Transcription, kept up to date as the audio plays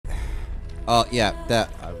Oh, yeah, that...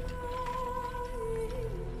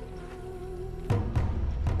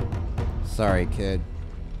 Sorry, kid.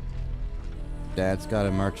 Dad's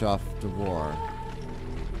gotta march off to war.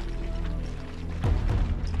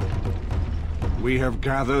 We have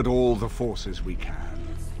gathered all the forces we can.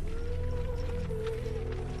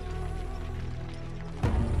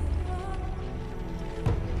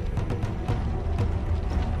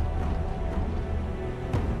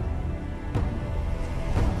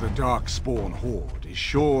 The Darkspawn horde is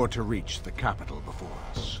sure to reach the capital before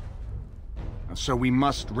us. And so we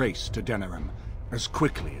must race to Denerim as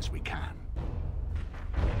quickly as we can.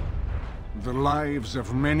 The lives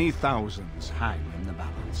of many thousands hang in the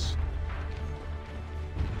balance.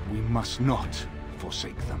 We must not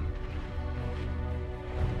forsake them.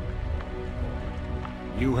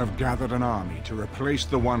 You have gathered an army to replace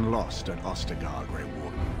the one lost at Ostagar, Grey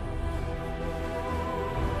Warden.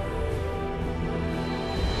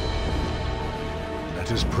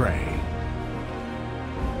 Let us pray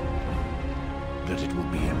that it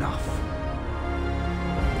will be enough.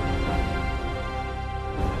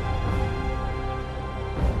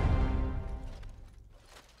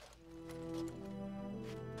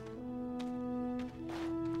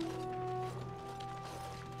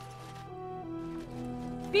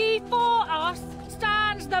 Before us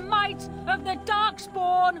stands the might of the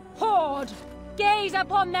Darkspawn horde. Gaze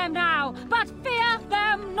upon them now, but fear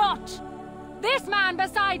them not. This man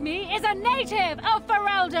beside me is a native of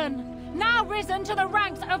Ferelden, now risen to the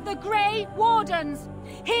ranks of the Grey Wardens.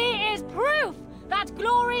 He is proof that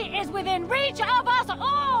glory is within reach of us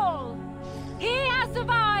all. He has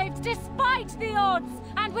survived despite the odds,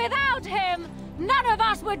 and without him, none of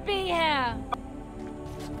us would be here.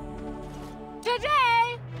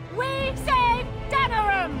 Today, we save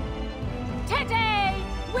Denerim! Today,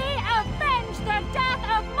 we avenge the death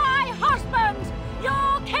of my husband,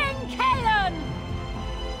 your King Caelan!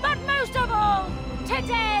 But most of all,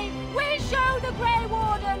 today, we show the Grey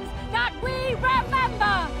Wardens that we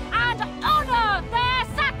remember and honor their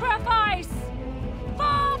sacrifice!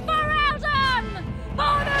 For Ferelden!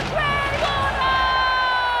 For the Grey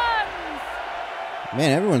Wardens!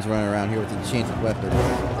 Man, everyone's running around here with enchanted weapons.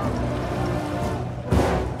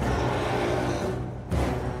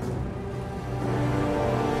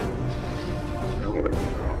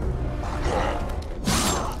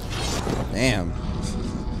 Damn.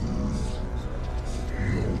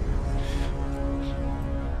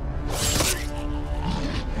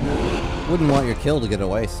 Wouldn't want your kill to get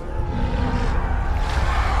away, sir.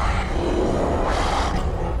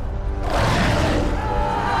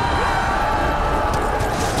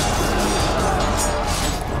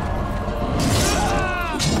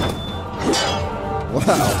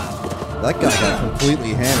 Wow. That guy got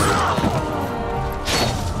completely hammered.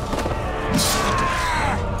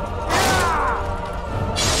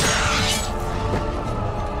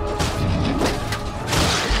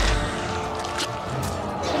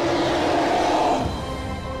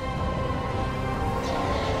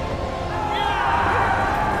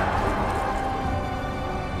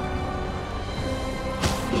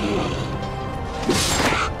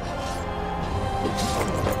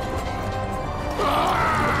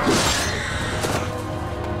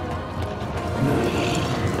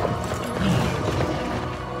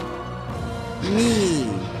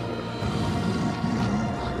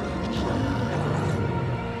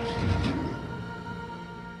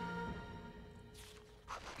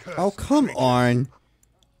 Oh, come on.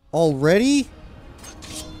 Already?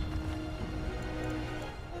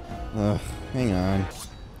 Ugh, hang on.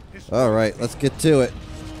 Alright, let's get to it.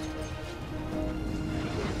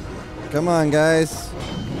 Come on, guys.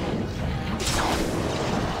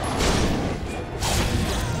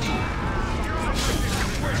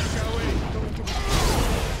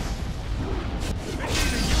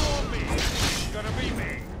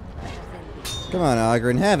 Come on,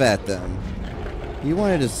 Ogren, have at them. You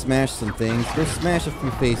wanted to smash some things, go smash a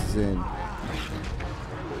few faces in.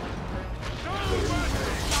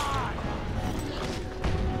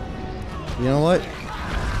 You know what?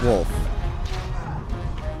 Wolf.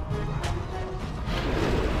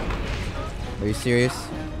 Are you serious?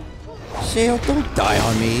 Shale, don't die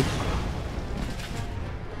on me.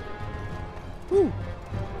 Woo.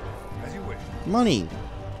 As you wish. Money.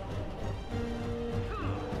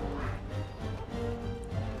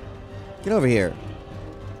 Get over here.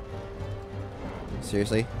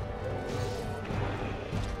 Seriously?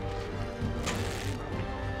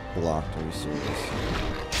 Blocked, are you serious?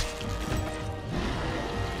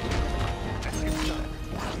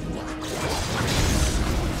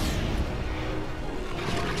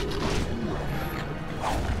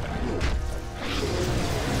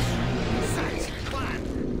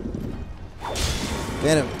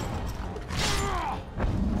 Get him.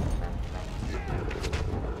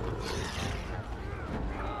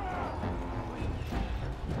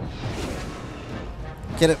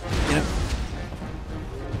 Get him. Get him.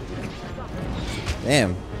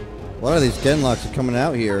 Damn. A lot of these Genlocks are coming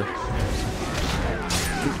out here.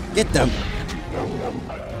 Get them.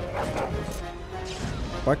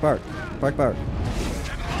 Bark, bark. Bark, bark.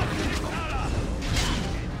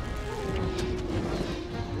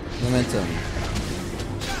 Momentum.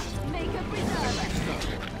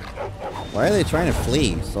 Why are they trying to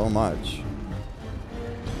flee so much?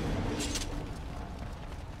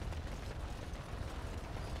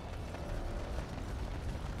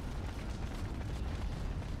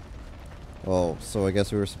 Oh, so I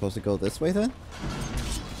guess we were supposed to go this way then?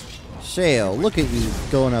 Shale, look at you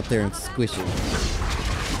going up there and squishing.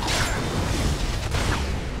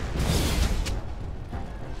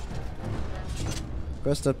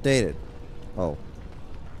 Quest updated. Oh.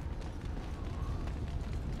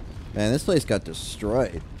 Man, this place got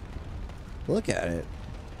destroyed. Look at it.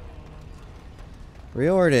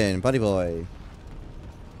 Ferelden, buddy boy.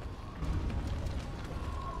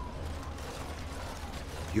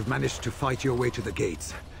 You've managed to fight your way to the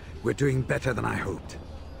gates. We're doing better than I hoped.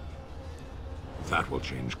 That will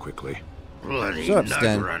change quickly. Bloody Shut up,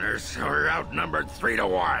 Stan. runners are outnumbered 3 to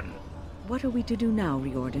 1. What are we to do now,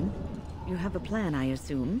 Riordan? You have a plan, I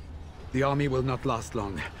assume? The army will not last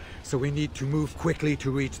long, so we need to move quickly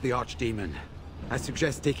to reach the Archdemon. I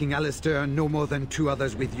suggest taking Alistair and no more than 2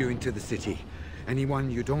 others with you into the city.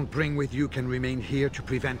 Anyone you don't bring with you can remain here to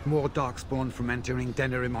prevent more Darkspawn from entering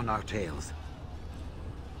Denerim on our tails.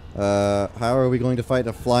 How are we going to fight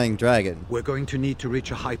a flying dragon? We're going to need to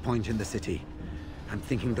reach a high point in the city. I'm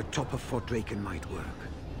thinking the top of Fort Draken might work.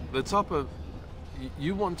 The top of...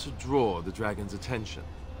 You want to draw the dragon's attention?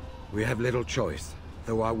 We have little choice,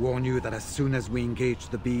 though I warn you that as soon as we engage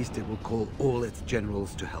the beast, it will call all its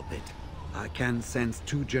generals to help it. I can sense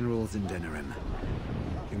 2 generals in Denerim.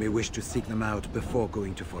 You may wish to seek them out before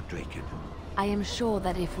going to Fort Draken. I am sure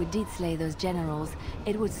that if we did slay those generals,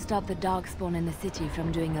 it would stop the Darkspawn in the city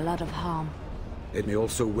from doing a lot of harm. It may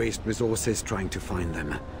also waste resources trying to find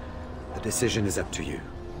them. The decision is up to you.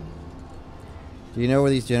 Do you know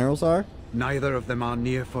where these generals are? Neither of them are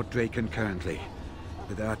near Fort Draken currently,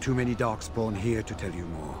 but there are too many Darkspawn here to tell you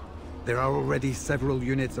more. There are already several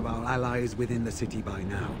units of our allies within the city by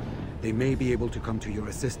now. They may be able to come to your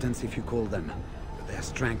assistance if you call them, but their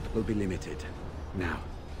strength will be limited. Now,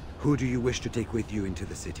 who do you wish to take with you into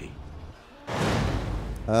the city?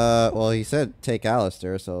 Well, he said take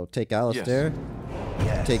Alistair, so take Alistair,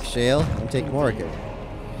 Yes. take Shale, and take Morrigan.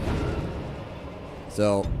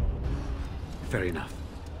 So, Fair enough.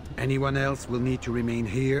 Anyone else will need to remain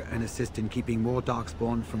here and assist in keeping more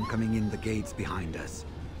Darkspawn from coming in the gates behind us.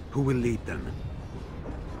 Who will lead them?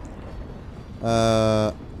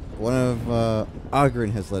 one of,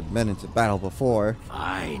 Ogren has led men into battle before.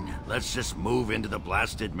 Fine. Let's just move into the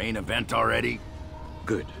blasted main event already.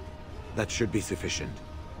 Good. That should be sufficient.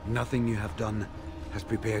 Nothing you have done has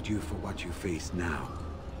prepared you for what you face now.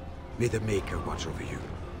 May the Maker watch over you.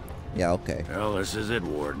 Yeah, okay. Well, this is it,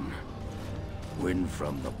 Warden. When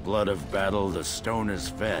from the blood of battle the stone is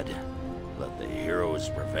fed, let the heroes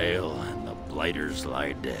prevail and the blighters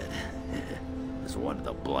lie dead. As one of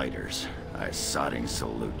the blighters, I sodding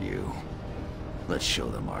salute you. Let's show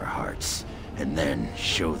them our hearts, and then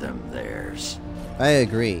show them theirs. I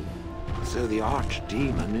agree. So the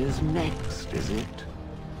Archdemon is next, is it?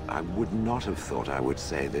 I would not have thought I would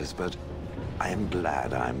say this, but I am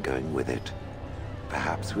glad I'm going with it.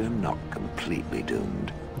 Perhaps we're not completely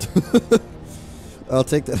doomed. I'll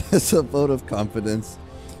take that as a vote of confidence.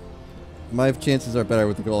 My chances are better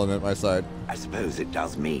with the golem at my side. I suppose it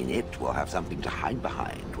does mean it will have something to hide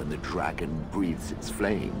behind when the dragon breathes its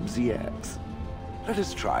flames, yes. Let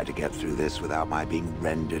us try to get through this without my being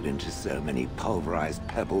rendered into so many pulverized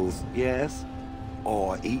pebbles, yes?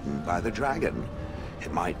 Or eaten by the dragon.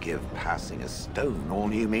 It might give passing a stone all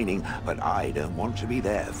new meaning, but I don't want to be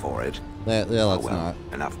there for it. Yeah, Oh, let's well, not.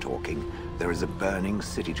 enough talking. There is a burning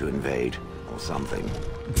city to invade, or something.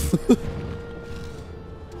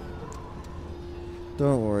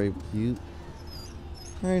 Don't worry, you...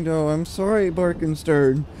 I know, I'm sorry,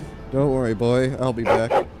 Barkenstern. Don't worry, boy. I'll be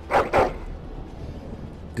back.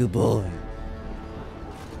 Good boy.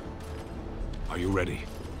 Are you ready?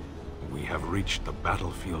 We have reached the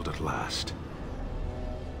battlefield at last.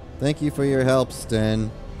 Thank you for your help,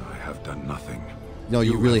 Sten. I have done nothing. No,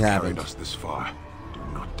 you really have haven't. carried us this far. Do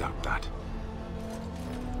not doubt that.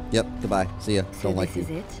 Yep, goodbye. See ya. So Don't like this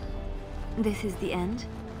you. is it? This is the end?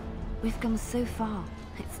 We've come so far.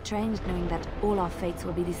 It's strange knowing that all our fates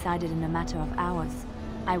will be decided in a matter of hours.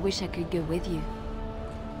 I wish I could go with you.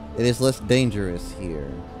 It is less dangerous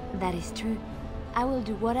here. That is true. I will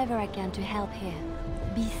do whatever I can to help here.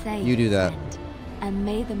 Be safe, You do that. friend, and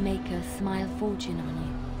may the Maker smile fortune on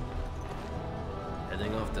you.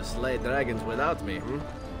 Heading off to slay dragons without me,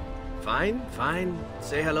 Fine, fine.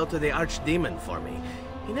 Say hello to the archdemon for me.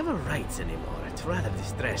 He never writes anymore. It's rather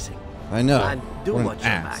distressing. I know. And do What an watch your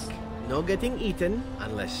ass. back. No getting eaten,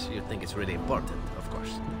 unless you think it's really important, of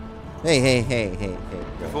course. Hey.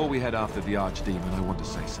 Before we head after the Archdemon, I want to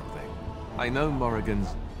say something. I know Morrigan's...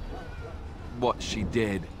 what she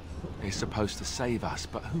did is supposed to save us,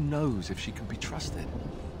 but who knows if she can be trusted?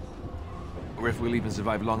 Or if we'll even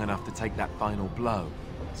survive long enough to take that final blow.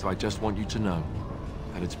 So I just want you to know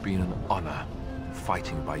that it's been an honor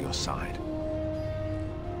fighting by your side.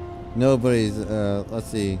 Nobody's, let's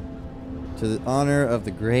see. To the honor of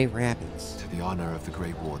the Grey Rapids. To the honor of the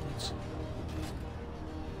Grey Wardens.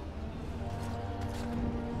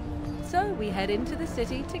 So we head into the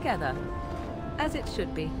city together. As it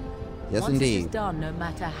should be. Yes, Once indeed. it is done, no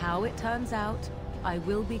matter how it turns out, I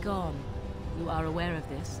will be gone. You are aware of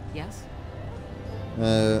this, yes?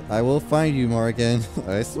 I will find you, Morgan.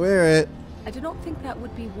 I swear it. I do not think that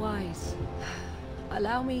would be wise.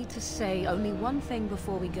 Allow me to say only one thing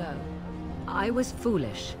before we go. I was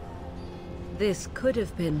foolish. This could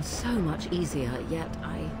have been so much easier, yet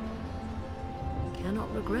I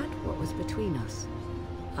cannot regret what was between us.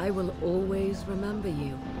 I will always remember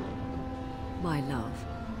you, my love.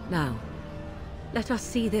 Now, let us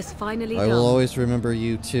see this finally I done. will always remember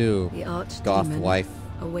you too, The goth archdemon wife.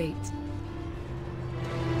 awaits.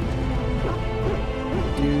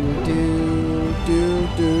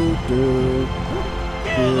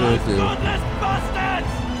 Godless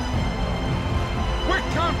bastards! We're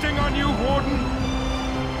counting on you, Warden!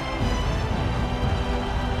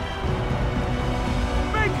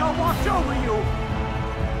 Make her watch over you!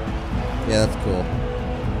 Yeah, that's cool.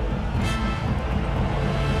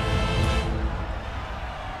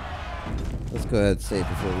 Let's go ahead and save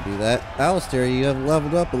before we do that. Alistair, you have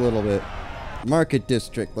leveled up a little bit. Market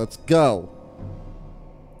District, let's go.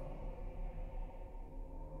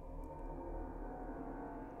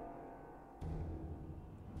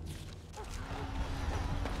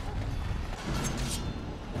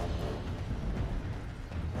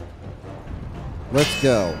 Let's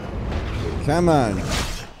go. Come on.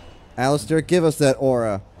 Alistair, give us that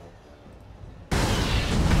aura.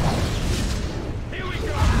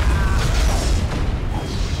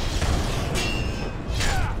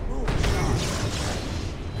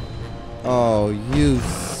 Oh, you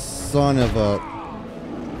son of a...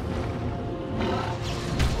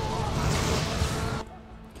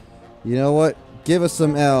 You know what? Give us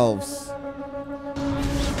some elves.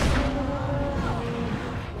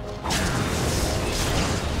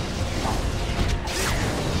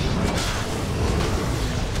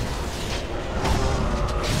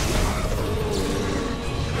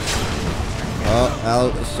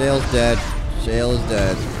 Oh, Shale's dead. Shale is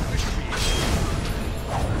dead.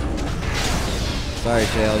 Sorry,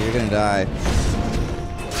 Shale, you're gonna die.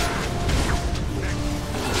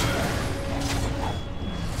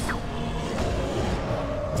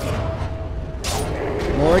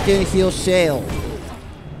 Morgan, heal Shale.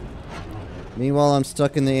 Meanwhile, I'm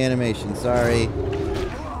stuck in the animation. Sorry.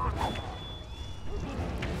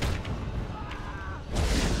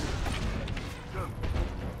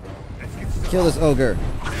 Kill this ogre.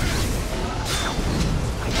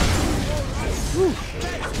 Woo.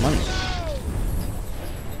 Money.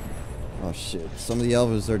 Oh shit, some of the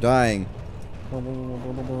elves are dying. Give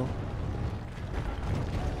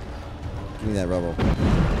me that rubble.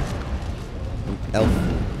 Elf.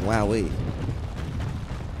 Wowee.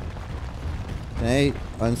 Can I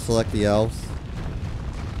unselect the elves?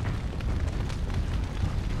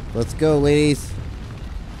 Let's go, ladies.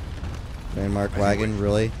 Landmark wagon,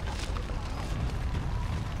 really?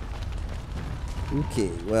 Okay,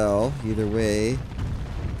 well, either way,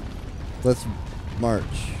 let's march,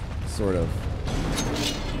 sort of.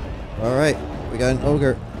 Alright, we got an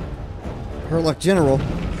ogre. Herlock General.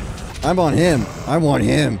 I'm on him. I want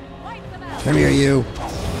him. Come here, you.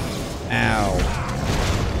 Ow.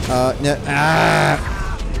 No, ah!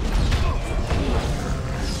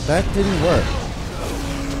 That didn't work.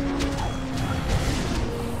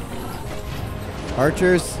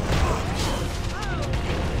 Archers.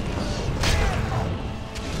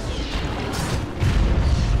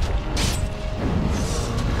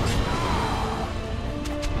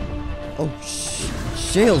 Oh,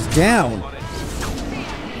 Shale's down.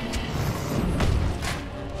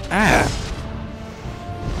 Ah.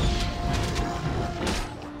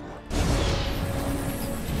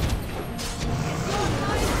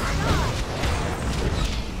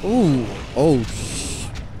 Ooh. Oh,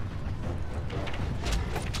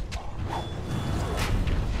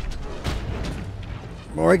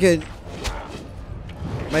 Morgan.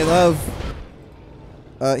 My love.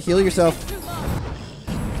 Heal yourself.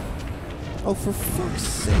 Oh, for fuck's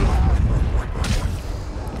sake.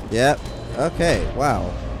 Yep. Okay.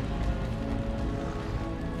 Wow.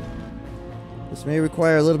 This may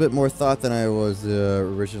require a little bit more thought than I was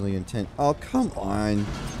originally intent. Oh, come on.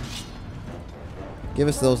 Give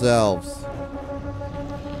us those elves.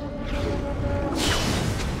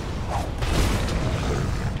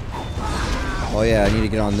 Oh yeah, I need to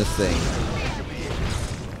get on this thing.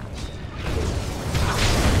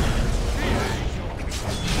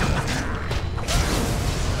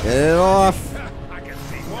 Get it off!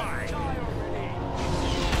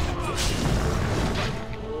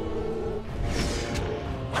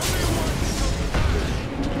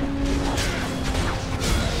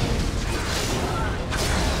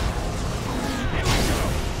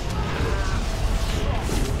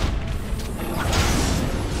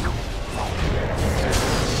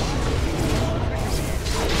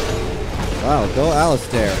 Wow, go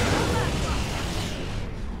Alistair.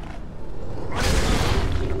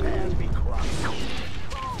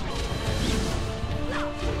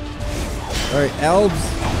 Alright,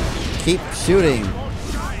 elves, keep shooting.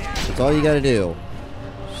 That's all you gotta do.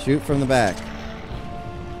 Shoot from the back.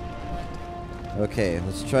 Okay,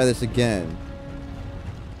 let's try this again.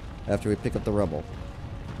 After we pick up the rubble.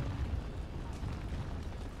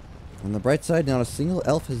 On the bright side, not a single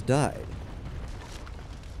elf has died.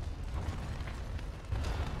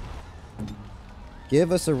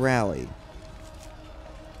 Give us a rally.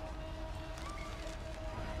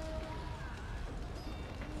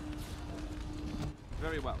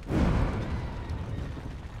 Very well.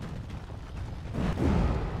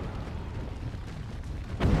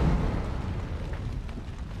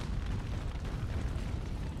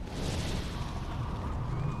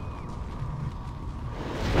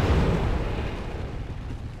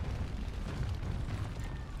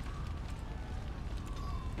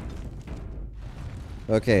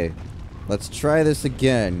 Okay, let's try this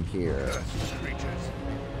again here.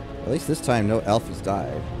 At least this time no elf has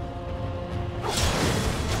died.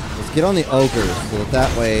 Let's get on the ogres so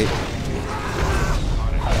that way...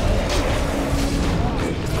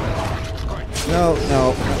 No,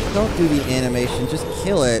 don't do the animation, just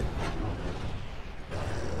kill it.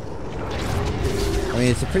 I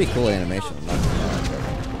mean, it's a pretty cool animation, I'm not gonna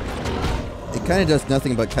lie. It kind of does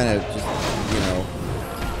nothing but kind of just, you know...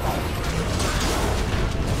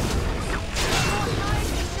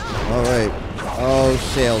 Alright. Oh,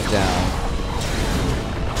 Shale's down.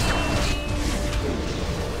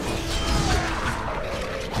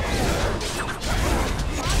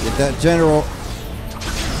 Get that general.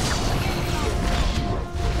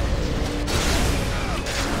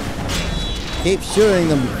 Keep shooting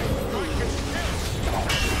them.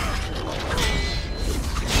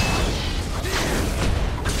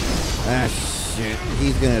 Ah, shit.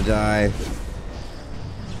 He's gonna die.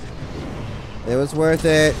 It was worth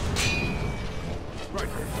it.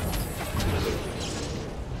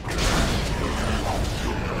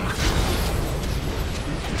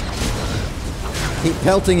 Keep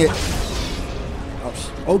pelting it. Oh,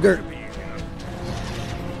 ogre.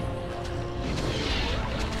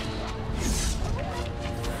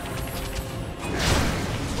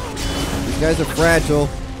 These guys are fragile.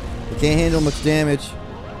 They can't handle much damage.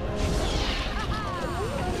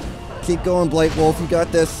 Keep going, Blight Wolf. You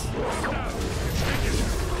got this.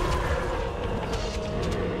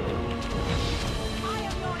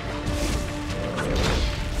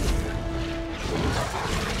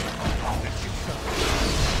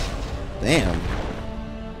 Damn.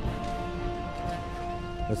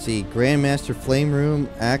 Let's see. Grandmaster Flame Room,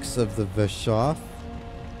 Axe of the Veshoff.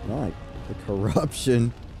 Right. The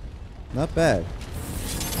Corruption. Not bad.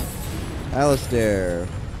 Alistair.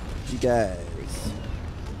 You guys.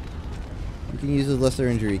 You can use a lesser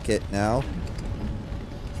injury kit now.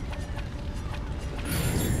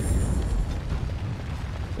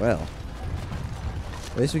 Well.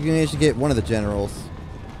 At least we managed to get one of the generals.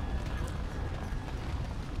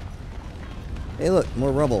 Hey look,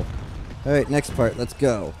 more rubble. Alright, next part, let's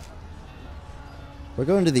go. We're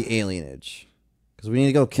going to the alienage. Because we need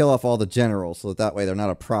to go kill off all the generals so that way they're not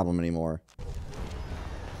a problem anymore.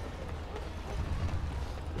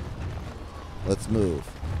 Let's move.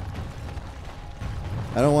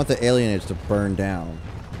 I don't want the alienage to burn down.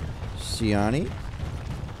 Shiani?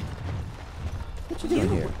 What you doing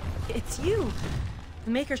here? It's you.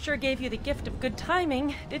 The Maker sure gave you the gift of good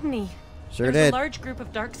timing, didn't he? Sure There's did. a large group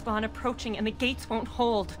of Darkspawn approaching and the gates won't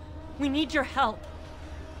hold. We need your help.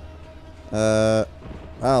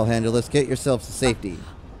 I'll handle this. Get yourselves to safety.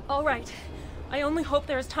 All right. I only hope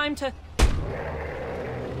there is time to...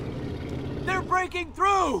 They're breaking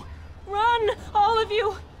through! Run! All of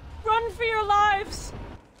you! Run for your lives!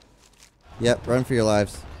 Yep, run for your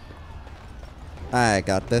lives. I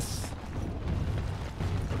got this.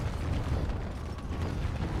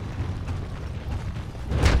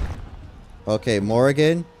 Okay,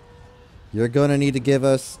 Morrigan, you're gonna need to give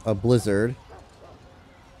us a blizzard.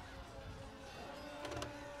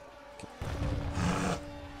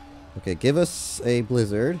 Okay, give us a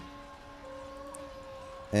blizzard.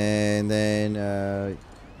 And then,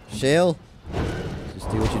 Shale, just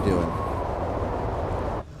do what you're doing.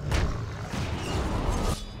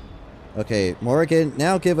 Okay, Morrigan,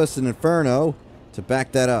 now give us an Inferno to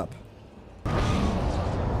back that up.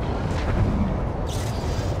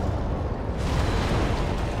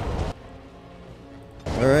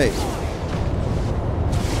 Alright.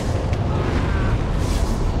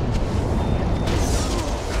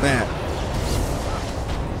 Man.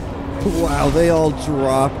 Wow, they all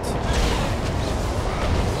dropped.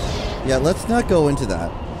 Yeah, let's not go into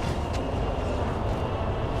that.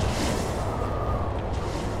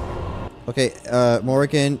 Okay,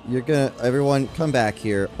 Morrigan, you're gonna... Everyone, come back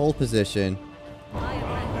here. Hold position. Ah,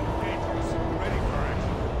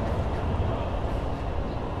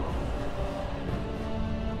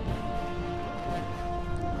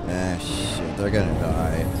 shit. They're gonna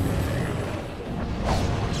die.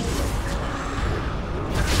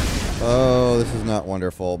 Oh, this is not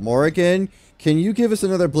wonderful. Morrigan, can you give us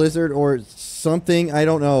another blizzard or something? I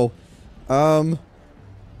don't know. Oh,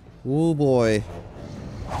 boy.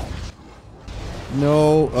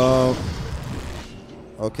 No,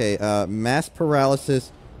 okay, mass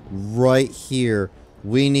paralysis right here.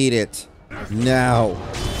 We need it. Now.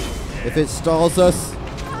 If it stalls us...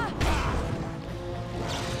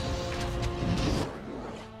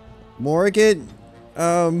 Morrigan,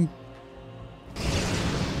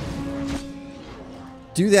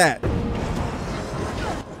 do that.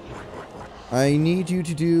 I need you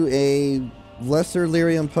to do a lesser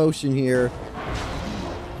lyrium potion here.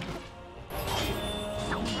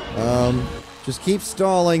 Just keep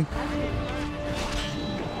stalling.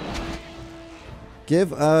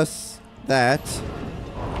 Give us that.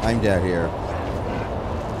 I'm dead here.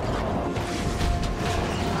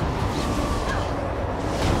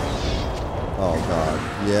 Oh god.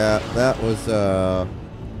 Yeah, that was,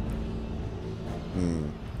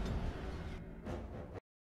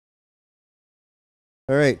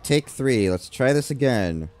 Alright, take 3. Let's try this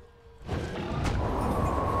again.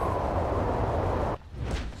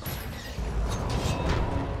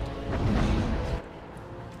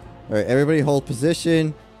 Alright, everybody hold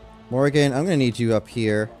position. Morrigan, I'm gonna need you up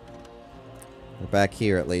here. Or back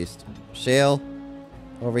here, at least. Shale,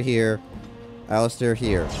 over here. Alistair,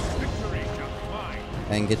 here.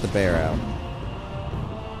 And get the bear out.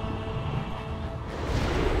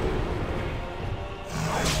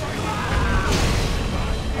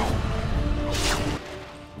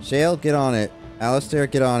 Shale, get on it. Alistair,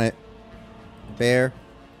 get on it. Bear,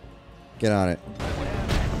 get on it.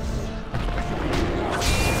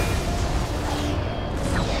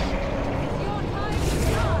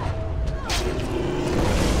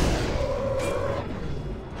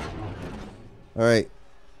 Alright.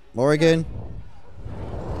 Morrigan.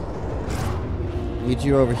 Need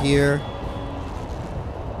you over here.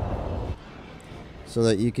 So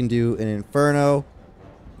that you can do an Inferno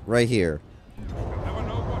right here.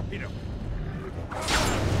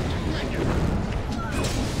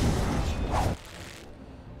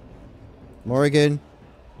 Morrigan,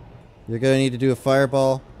 you're gonna need to do a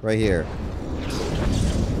fireball right here.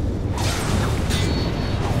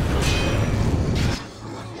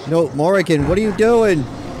 No, Morrigan, what are you doing?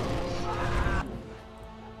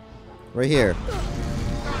 Right here.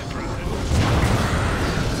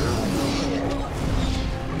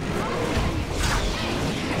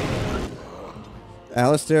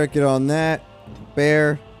 Alistair, get on that.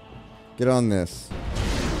 Bear, get on this.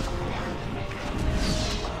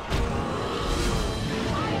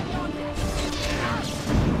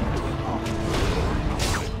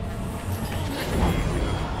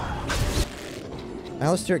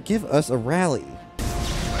 Alistair, give us a rally.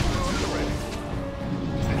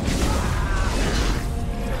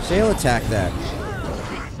 Shale, attack that.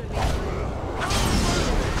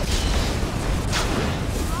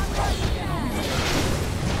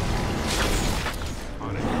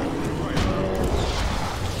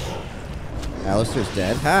 Alistair's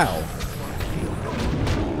dead? How?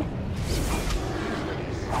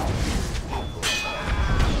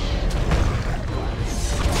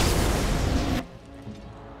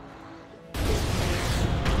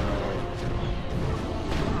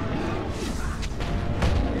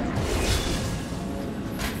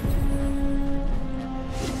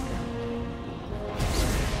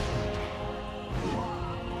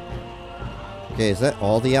 Okay, is that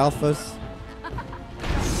all the alphas?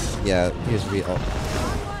 Yeah, it appears to be all.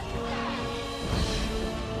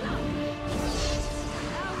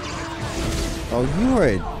 Oh, you are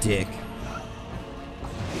a dick.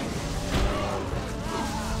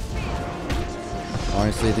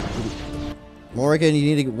 Honestly, Morrigan,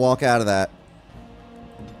 you need to walk out of that.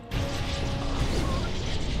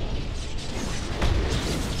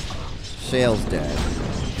 Shale's dead.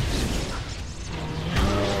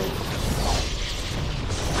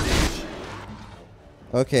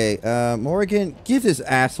 Okay, Morrigan, give this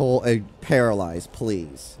asshole a paralyze,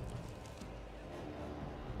 please.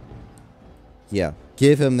 Yeah,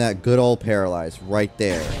 give him that good old paralyze right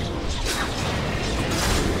there.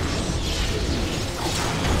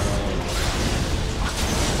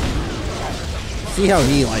 See how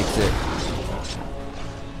he likes it.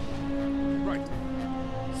 Right.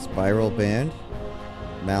 Spiral Band.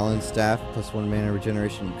 Malin Staff, +1 mana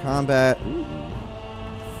regeneration in combat. Ooh.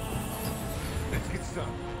 Let's get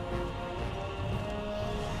started.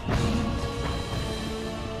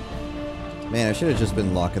 Man, I should have just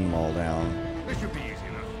been locking them all down. This should be easy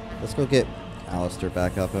enough. Let's go get Alistair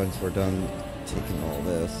back up once we're done taking all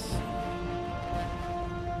this.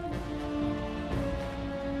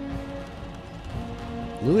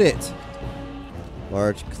 Loot it!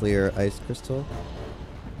 Large, clear ice crystal.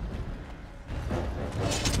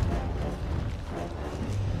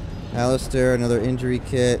 Alistair, another injury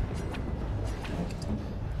kit.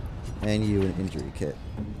 And you, an injury kit.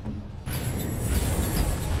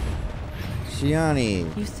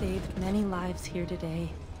 Shiani! You saved many lives here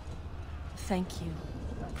today. Thank you.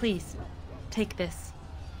 Please, take this.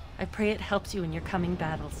 I pray it helps you in your coming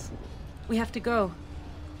battles. We have to go.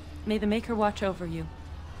 May the Maker watch over you.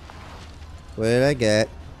 What did I get?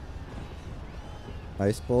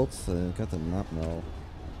 Ice bolts? I got the no.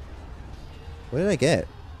 What did I get?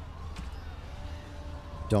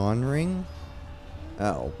 Dawn ring?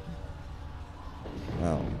 Oh.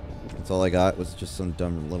 Oh. That's all I got was just some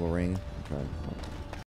dumb little ring. Okay.